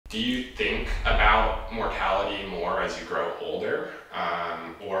Do you think about mortality more as you grow older?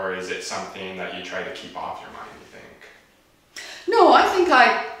 Or is it something that you try to keep off your mind, you think? No, I think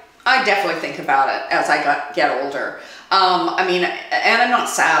I definitely think about it as I get older. I mean, and I'm not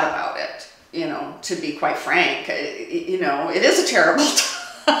sad about it, you know, to be quite frank. You know, it is a terrible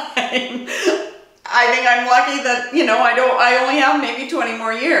time. I think I'm lucky that, you know, I only have maybe 20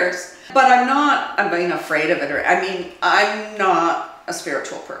 more years. But I'm being afraid of it. I mean, I'm not a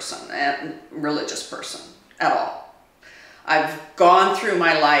spiritual person and religious person at all. I've gone through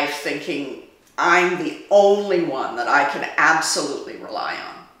my life thinking I'm the only one that I can absolutely rely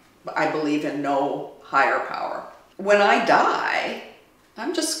on. I believe in no higher power. When I die,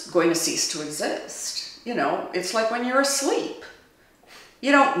 I'm just going to cease to exist. You know, it's like when you're asleep.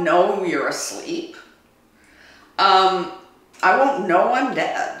 You don't know you're asleep. I won't know I'm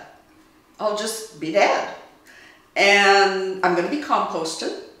dead. I'll just be dead. And I'm going to be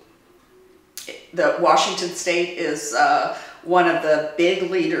composted. The Washington State is one of the big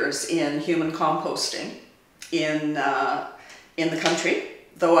leaders in human composting in the country,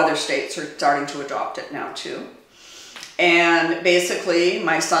 though other states are starting to adopt it now too. And basically,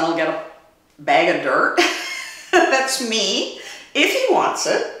 my son will get a bag of dirt. That's me, if he wants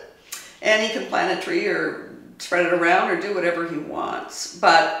it. And he can plant a tree or spread it around or do whatever he wants.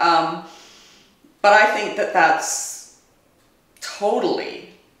 But I think that that's totally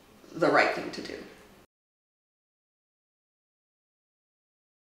the right thing to do.